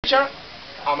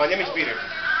My name is Peter.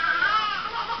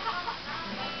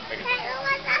 Thank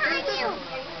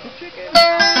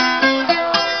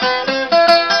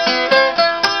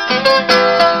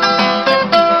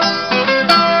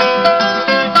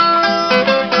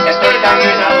Estoy tan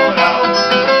enamorado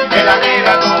de la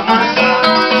negra Tomasa,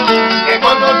 que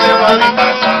cuando se va de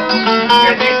casa,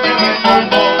 que triste me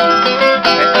pongo.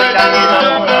 Estoy tan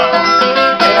enamorado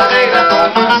de la negra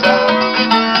Tomasa,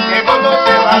 que cuando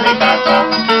se va de casa,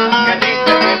 que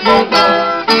triste me pongo.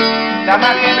 La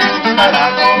más que me gusta la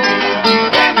comida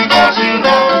de mi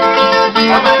cocina,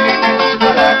 la más que me gusta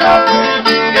la café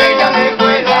que ella me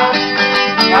cuela,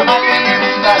 la más que me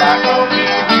gusta la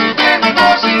comida de mi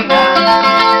cocina,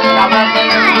 la más que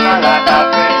me gusta la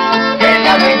café que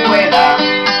ella me cuela.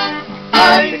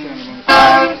 Ay,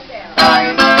 ay, ay,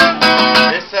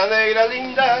 esa negra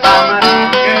linda, cámara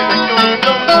que me echó un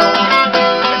loco,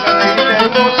 esa negra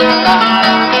hermosa,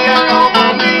 cámara que no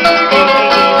conmigo,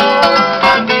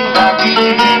 andita aquí,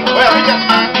 bueno, ya.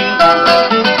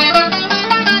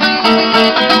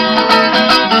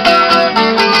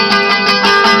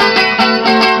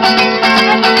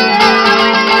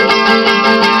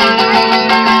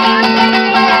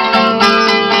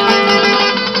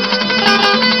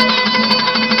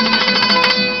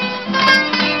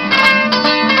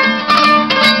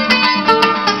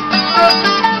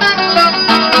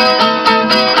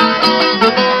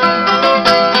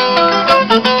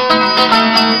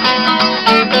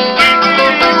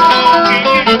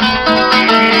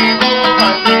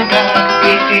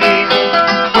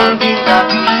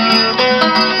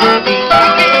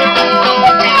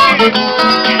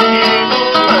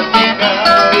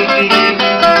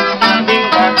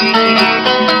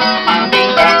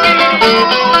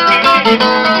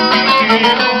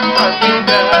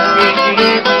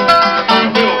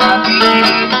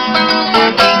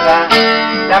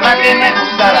 La más que me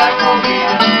gusta la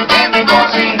comida de mi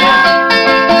cocina,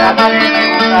 la más que me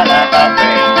gusta la café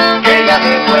que ella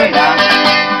me cuela,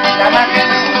 la más que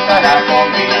me gusta la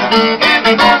comida de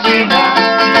mi cocina,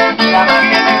 la más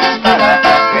que me gusta la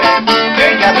café que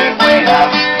ella me cuela.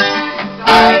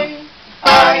 Ay,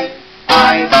 ay,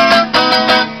 ay.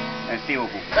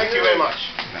 Thank you very much.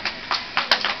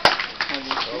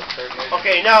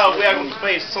 Okay, now we are going to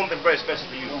play something very special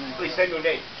for you. Please tell your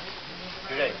name.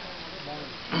 Your name.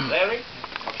 Larry?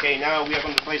 Okay, now we are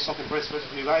going to play something very special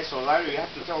for you guys. So Larry, you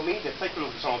have to tell me the title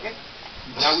of the song, okay?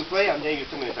 Now we play and then you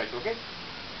tell me the title, okay?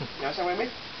 You understand what I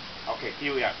mean? Okay,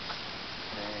 here we are.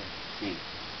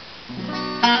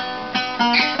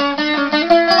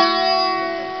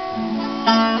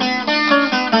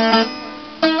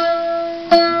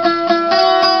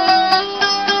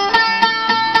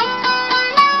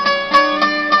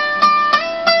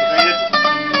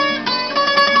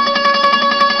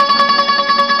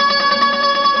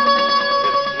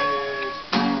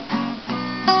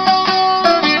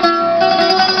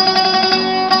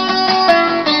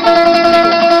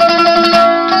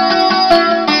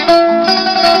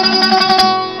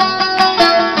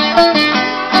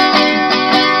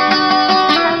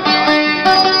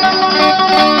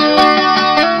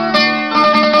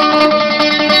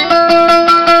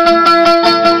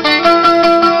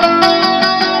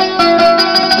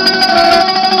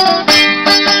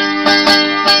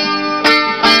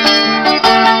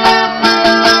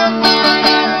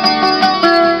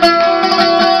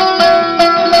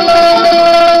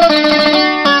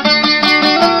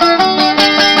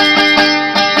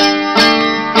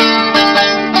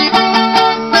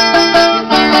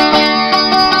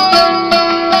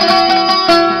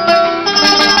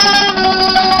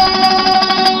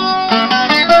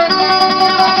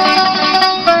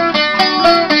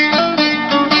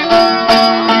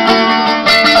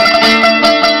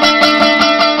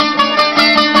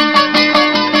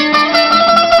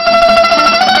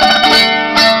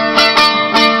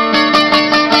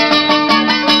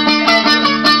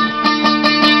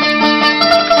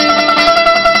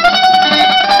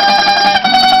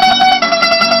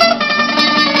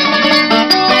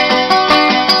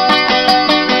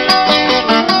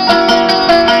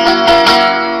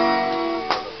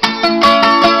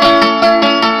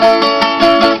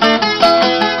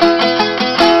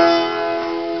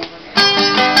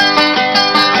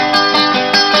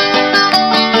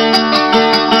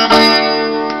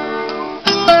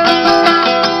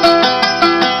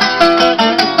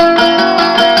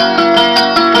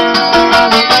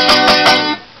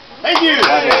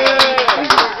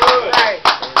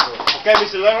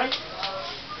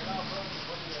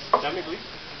 Tell me, please.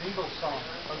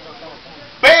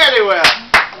 Very well.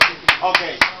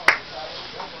 Okay.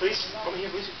 Please, come here,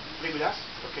 please. Play with us.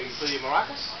 Okay, you play the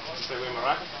maracas. You play with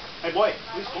maracas. Hey boy,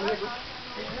 please come here, please.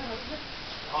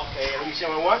 Okay, let me see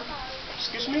on one.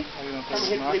 Excuse me. Come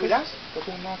here, play with us. You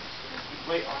play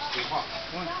what?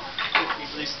 You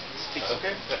play sticks,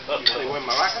 okay? You play one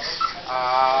maracas.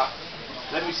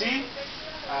 Let me see.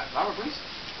 Laura, please.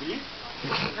 Will you?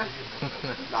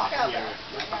 Nah, come here.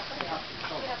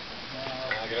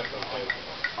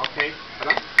 Okay.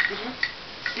 Hello? Excuse me.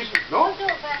 Excuse me. No?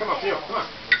 Come on, Theo. Come on.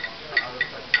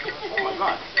 Oh my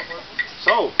God.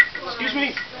 So, excuse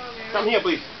me. Come here,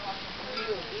 please.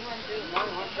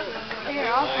 Here,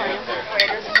 I'll play.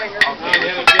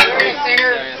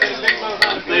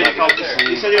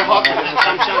 You said you're hot.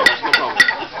 Sunshine. That's no problem.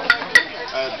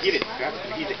 Get it. You have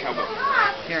to heat the cowbell.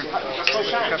 Here. That's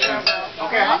sunshine.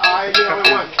 Okay, I need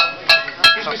only one.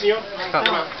 Excuse me, senor.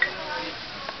 Come on.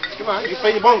 Come on, you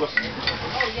play the bongos.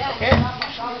 Okay.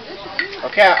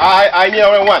 Okay, I need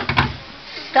only one.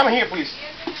 Come here, please.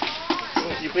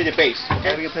 You play the bass. Okay.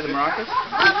 Are we gonna play the maracas?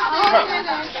 Come on.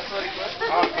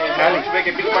 Okay, now let's make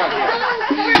a big round here.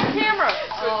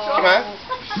 Come on.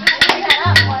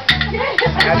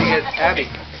 Abby.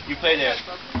 You play the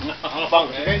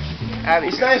bongos, okay? Abby.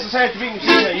 It's nice to say to be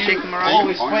musician. You Shake the maraca.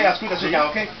 always play as good as you can,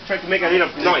 okay? Try to make a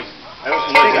little noise. I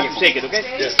don't know if you shake it, okay?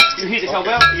 Yes. You hit the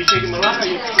cowbell, you shake the maraca,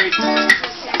 you play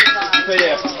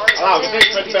the loud, okay?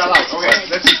 Try to play loud. Okay,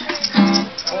 let's see.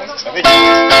 Come on, come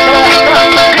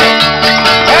on.